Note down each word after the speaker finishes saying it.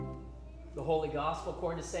The Holy Gospel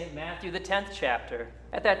according to St. Matthew, the 10th chapter.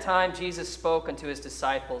 At that time, Jesus spoke unto his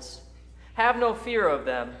disciples, "Have no fear of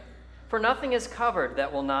them, for nothing is covered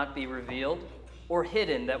that will not be revealed, or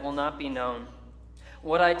hidden that will not be known.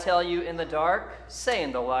 What I tell you in the dark, say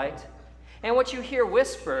in the light, and what you hear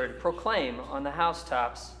whispered, proclaim on the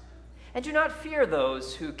housetops. And do not fear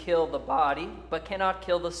those who kill the body, but cannot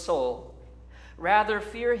kill the soul. Rather,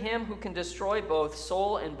 fear him who can destroy both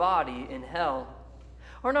soul and body in hell.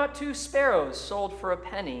 Are not 2 sparrows sold for a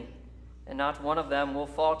penny, and not one of them will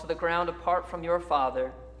fall to the ground apart from your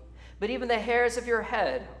Father? But even the hairs of your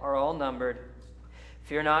head are all numbered.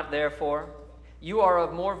 Fear not, therefore, you are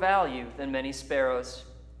of more value than many sparrows.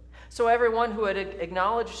 So everyone who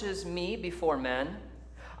acknowledges me before men,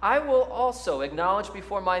 I will also acknowledge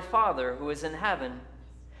before my Father who is in heaven.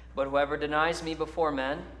 But whoever denies me before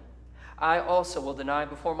men, I also will deny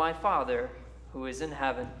before my Father who is in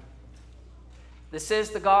heaven." This is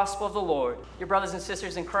the gospel of the Lord. Your brothers and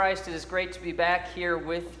sisters in Christ, it is great to be back here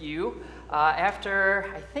with you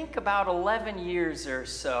after, I think, about 11 years or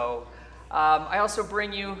so. I also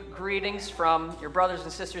bring you greetings from your brothers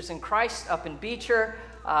and sisters in Christ up in Beecher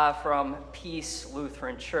from Peace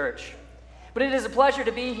Lutheran Church. But it is a pleasure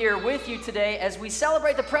to be here with you today as we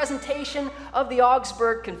celebrate the presentation of the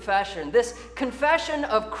Augsburg Confession, this confession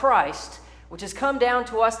of Christ, which has come down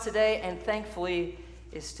to us today and thankfully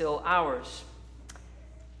is still ours.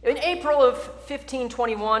 In April of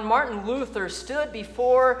 1521, Martin Luther stood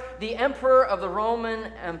before the Emperor of the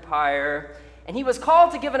Roman Empire, and he was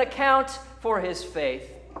called to give an account for his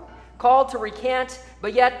faith, called to recant,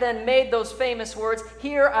 but yet then made those famous words,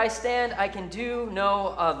 "Here I stand, I can do no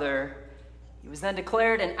other." He was then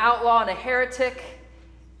declared an outlaw and a heretic,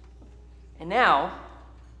 and now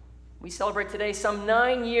we celebrate today some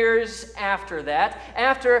 9 years after that,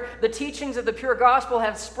 after the teachings of the pure gospel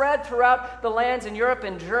have spread throughout the lands in Europe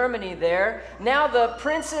and Germany there. Now the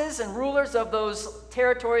princes and rulers of those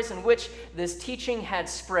territories in which this teaching had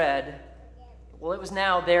spread, well, it was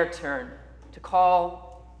now their turn to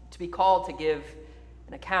be called to give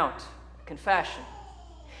an account, a confession.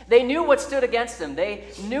 They knew what stood against them. They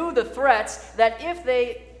knew the threats that if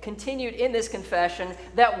they continued in this confession,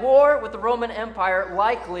 that war with the Roman Empire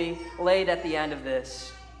likely laid at the end of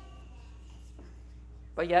this.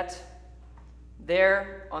 But yet,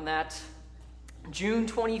 there on that June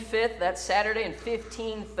 25th, that Saturday in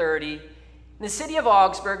 1530, in the city of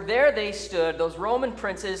Augsburg, there they stood, those Roman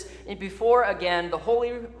princes, before again the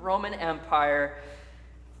Holy Roman Empire,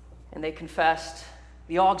 and they confessed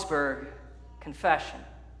the Augsburg Confession.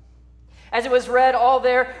 As it was read, all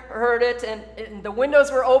there heard it, and the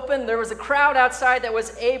windows were open. There was a crowd outside that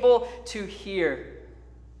was able to hear.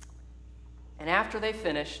 And after they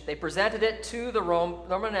finished, they presented it to the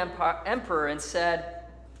Roman emperor and said,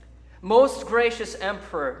 "Most gracious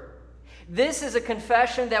emperor, this is a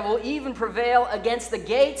confession that will even prevail against the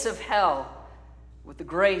gates of hell with the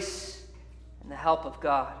grace and the help of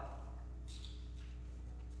God."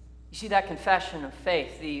 You see, that confession of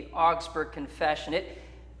faith, the Augsburg Confession, it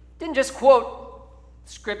didn't just quote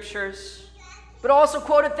scriptures, but also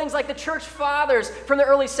quoted things like the church fathers from the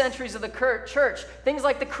early centuries of the church, things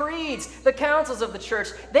like the creeds, the councils of the church.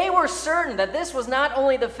 They were certain that this was not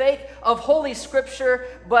only the faith of Holy Scripture,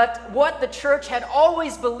 but what the church had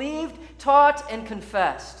always believed, taught, and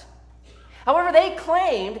confessed. However, they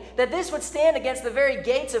claimed that this would stand against the very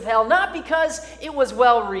gates of hell, not because it was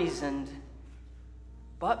well-reasoned,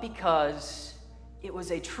 but because it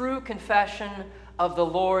was a true confession of the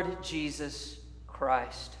Lord Jesus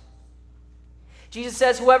Christ. Jesus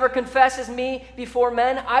says, "Whoever confesses me before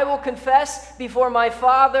men, I will confess before my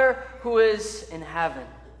Father who is in heaven."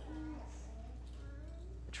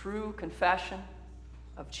 The true confession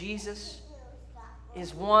of Jesus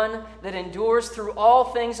is one that endures through all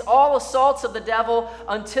things, all assaults of the devil,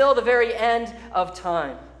 until the very end of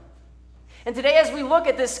time. And today, as we look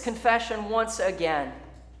at this confession once again,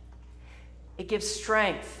 it gives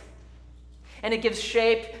strength and it gives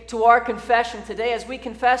shape to our confession today as we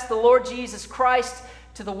confess the Lord Jesus Christ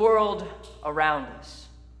to the world around us.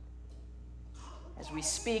 As we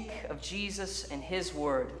speak of Jesus and his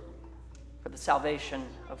word for the salvation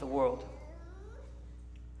of the world.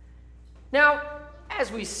 Now,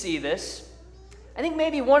 as we see this, I think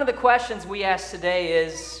maybe one of the questions we ask today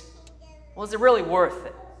is, well, is it really worth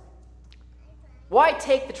it? Why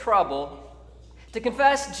take the trouble to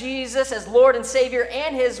confess Jesus as Lord and Savior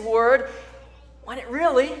and his word when it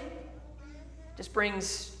really just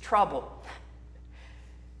brings trouble?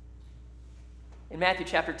 In Matthew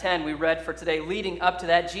chapter 10, we read for today, leading up to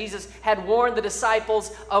that, Jesus had warned the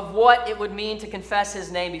disciples of what it would mean to confess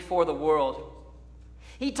his name before the world.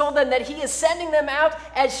 He told them that he is sending them out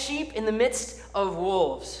as sheep in the midst of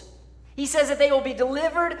wolves. He says that they will be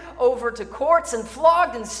delivered over to courts and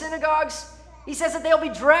flogged in synagogues. He says that they'll be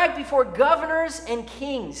dragged before governors and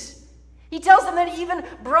kings. He tells them that even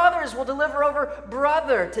brothers will deliver over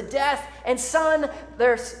brother to death, and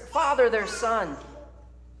father their son.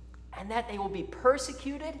 And that they will be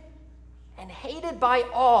persecuted and hated by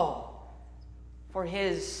all for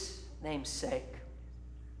his name's sake.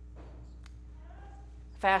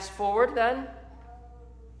 Fast forward then,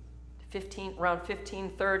 around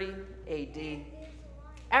 1530 AD.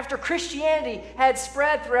 After Christianity had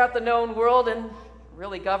spread throughout the known world and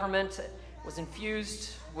really government was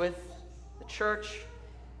infused with the church,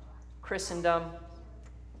 Christendom.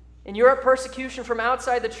 In Europe, persecution from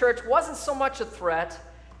outside the church wasn't so much a threat.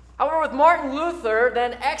 However, with Martin Luther,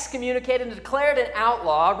 then excommunicated and declared an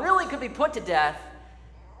outlaw, really could be put to death.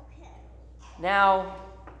 Now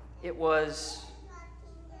it was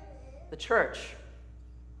the church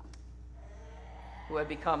who had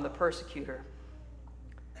become the persecutor.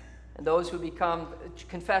 And those who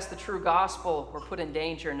confess the true gospel were put in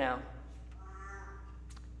danger now.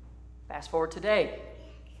 Fast forward today,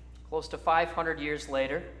 close to 500 years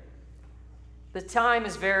later, the time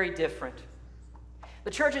is very different.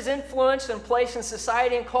 The church's influence and place in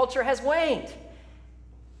society and culture has waned.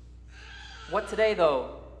 What today,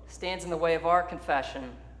 though, stands in the way of our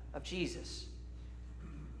confession of Jesus?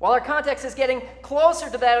 While our context is getting closer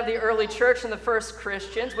to that of the early church and the first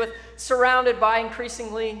Christians, surrounded by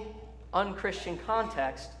increasingly unchristian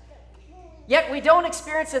context, yet we don't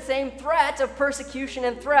experience the same threat of persecution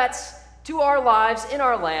and threats to our lives in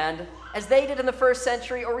our land as they did in the first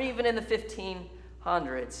century or even in the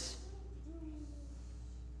 1500s.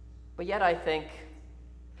 But yet I think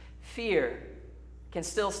fear can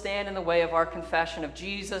still stand in the way of our confession of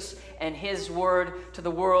Jesus and his word to the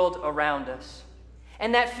world around us.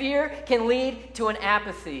 And that fear can lead to an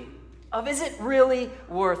apathy of, is it really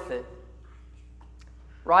worth it?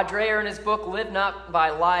 Rod Dreher, in his book, Live Not by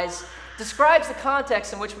Lies, describes the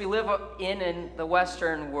context in which we live in the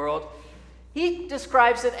Western world. He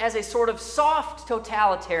describes it as a sort of soft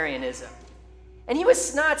totalitarianism. And he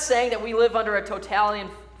was not saying that we live under a totalitarian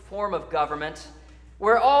form of government,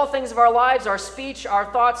 where all things of our lives, our speech,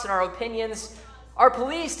 our thoughts, and our opinions are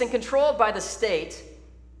policed and controlled by the state.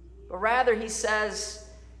 But rather, he says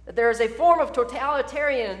that there is a form of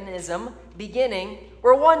totalitarianism beginning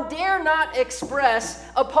where one dare not express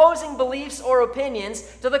opposing beliefs or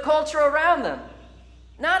opinions to the culture around them.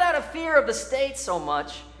 Not out of fear of the state so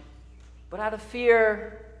much, but out of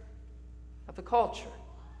fear of the culture.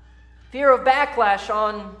 Fear of backlash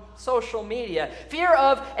on social media. Fear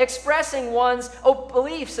of expressing one's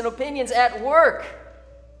beliefs and opinions at work.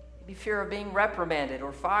 Maybe fear of being reprimanded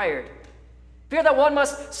or fired. Fear that one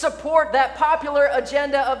must support that popular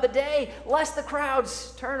agenda of the day, lest the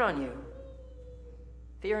crowds turn on you.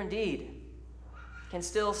 Fear indeed can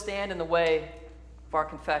still stand in the way of our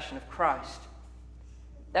confession of Christ.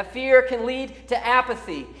 That fear can lead to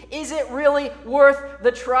apathy. Is it really worth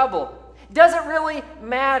the trouble? Does it really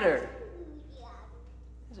matter?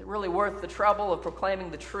 Is it really worth the trouble of proclaiming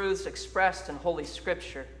the truths expressed in Holy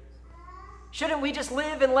Scripture? Shouldn't we just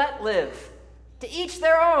live and let live? To each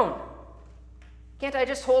their own. Can't I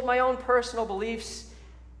just hold my own personal beliefs?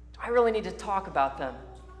 Do I really need to talk about them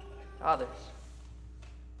to others?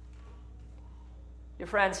 Dear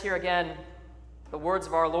friends, here again, the words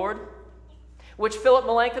of our Lord, which Philip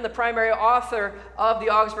Melanchthon, the primary author of the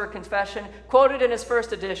Augsburg Confession, quoted in his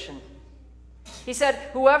first edition. He said,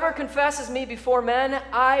 "Whoever confesses me before men,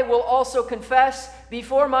 I will also confess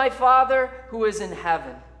before my Father who is in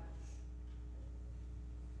heaven."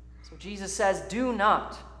 So Jesus says, do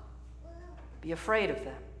not be afraid of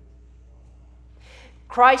them.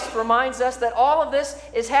 Christ reminds us that all of this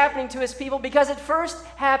is happening to his people because it first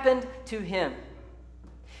happened to him.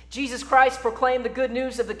 Jesus Christ proclaimed the good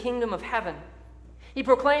news of the kingdom of heaven. He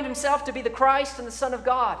proclaimed himself to be the Christ and the Son of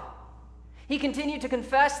God. He continued to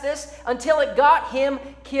confess this until it got him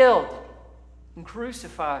killed and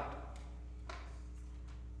crucified.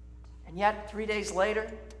 And yet, 3 days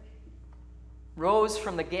later, rose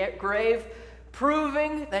from the grave,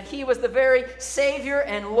 proving that he was the very Savior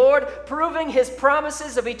and Lord, proving his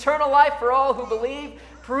promises of eternal life for all who believe,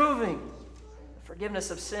 proving the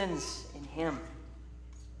forgiveness of sins in him.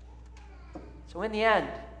 So in the end,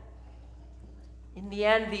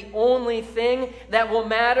 the only thing that will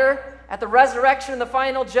matter at the resurrection and the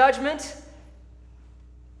final judgment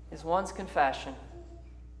is one's confession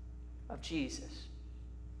of Jesus.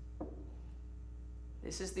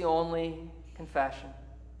 This is the only confession.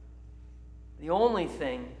 The only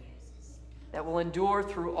thing that will endure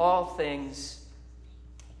through all things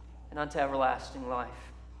and unto everlasting life.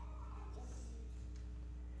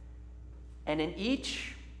 And in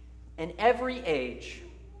each and every age,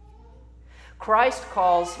 Christ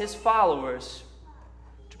calls his followers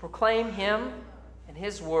to proclaim him and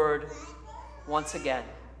his word once again.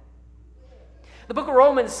 The book of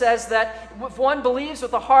Romans says that if one believes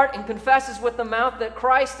with the heart and confesses with the mouth that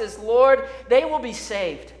Christ is Lord, they will be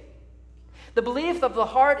saved. The belief of the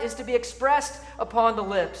heart is to be expressed upon the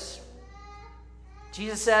lips.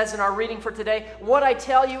 Jesus says in our reading for today, "What I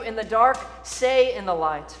tell you in the dark, say in the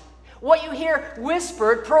light. What you hear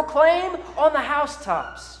whispered, proclaim on the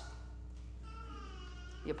housetops."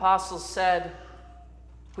 The apostles said,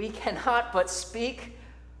 "We cannot but speak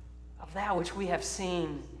of that which we have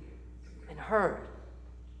seen and heard."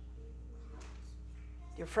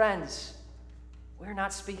 Dear friends, we're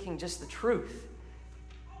not speaking just the truth,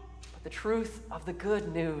 but the truth of the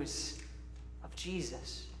good news of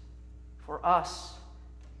Jesus for us,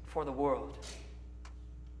 for the world.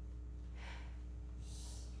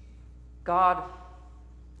 God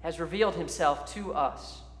has revealed himself to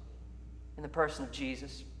us in the person of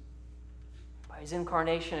Jesus by his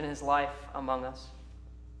incarnation and his life among us,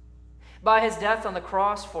 by his death on the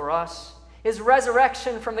cross for us, his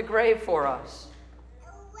resurrection from the grave for us.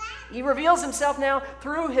 He reveals himself now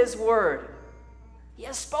through his word. He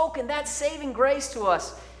has spoken that saving grace to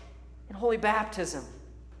us in holy baptism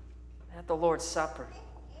and at the Lord's Supper.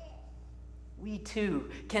 We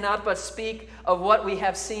too cannot but speak of what we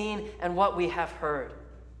have seen and what we have heard.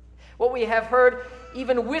 What we have heard,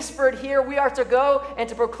 even whispered here, we are to go and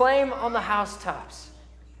to proclaim on the housetops.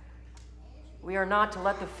 We are not to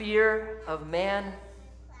let the fear of man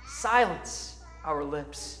silence our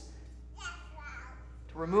lips,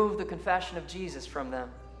 to remove the confession of Jesus from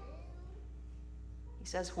them. He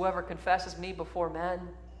says, "Whoever confesses me before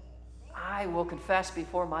men, I will confess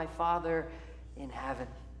before my Father in heaven."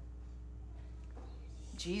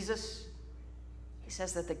 Jesus, he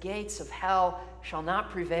says that the gates of hell shall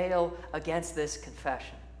not prevail against this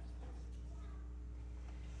confession.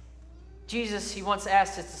 Jesus, he once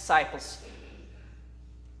asked his disciples,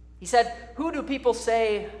 he said, "Who do people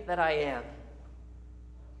say that I am?"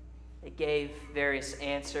 They gave various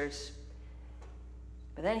answers.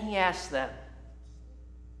 But then he asked them,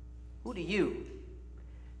 "Who do you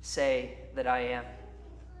say that I am?"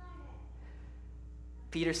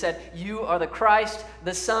 Peter said, "You are the Christ,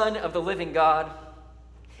 the Son of the living God."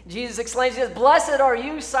 Jesus exclaims, he says, "Blessed are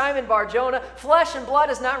you, Simon Bar-Jonah. Flesh and blood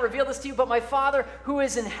has not revealed this to you, but my Father who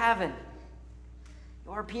is in heaven.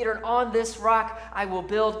 You are Peter, and on this rock I will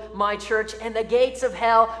build my church, and the gates of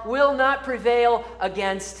hell will not prevail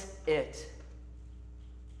against it."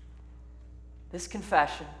 This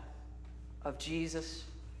confession of Jesus,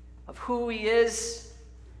 of who he is,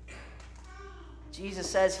 Jesus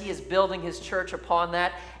says he is building his church upon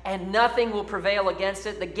that, and nothing will prevail against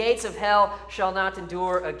it. The gates of hell shall not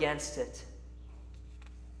endure against it.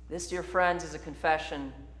 This, dear friends, is a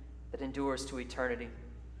confession that endures to eternity.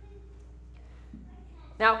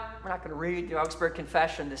 Now, we're not going to read the Augsburg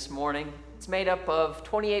Confession this morning. It's made up of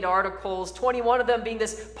 28 articles, 21 of them being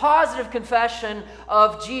this positive confession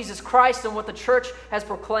of Jesus Christ and what the church has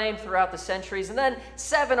proclaimed throughout the centuries, and then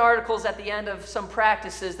 7 articles at the end of some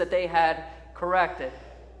practices that they had corrected.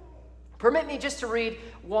 Permit me just to read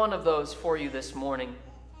one of those for you this morning.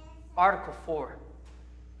 Article 4.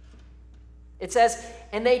 It says,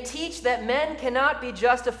 "And they teach that men cannot be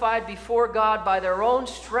justified before God by their own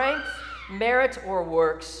strength, merit, or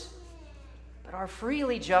works, but are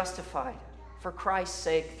freely justified for Christ's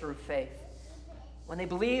sake through faith. When they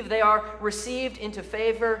believe they are received into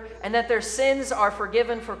favor, and that their sins are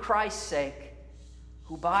forgiven for Christ's sake,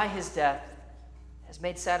 who by his death has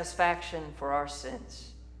made satisfaction for our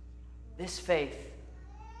sins. This faith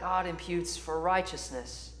God imputes for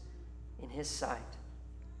righteousness in his sight."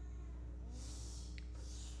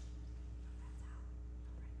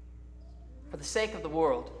 For the sake of the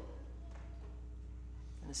world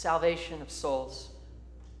and the salvation of souls,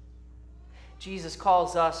 Jesus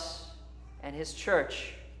calls us and his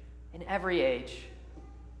church in every age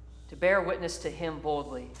to bear witness to him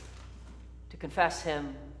boldly, to confess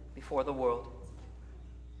him before the world.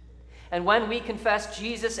 And when we confess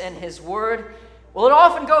Jesus and his word, well, it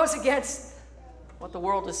often goes against what the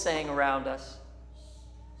world is saying around us.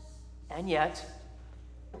 And yet,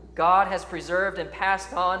 God has preserved and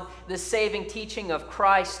passed on this saving teaching of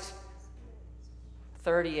Christ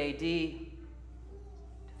 30 AD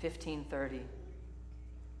to 1530,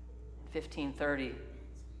 1530 to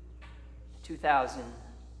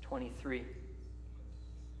 2023.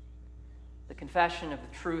 The confession of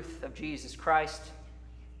the truth of Jesus Christ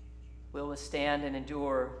will withstand and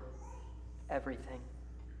endure everything.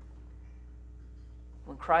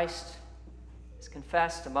 When Christ is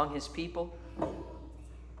confessed among his people,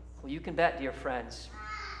 well, you can bet, dear friends,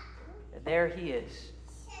 that there he is,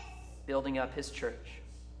 building up his church.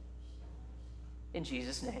 In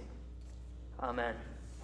Jesus' name, amen.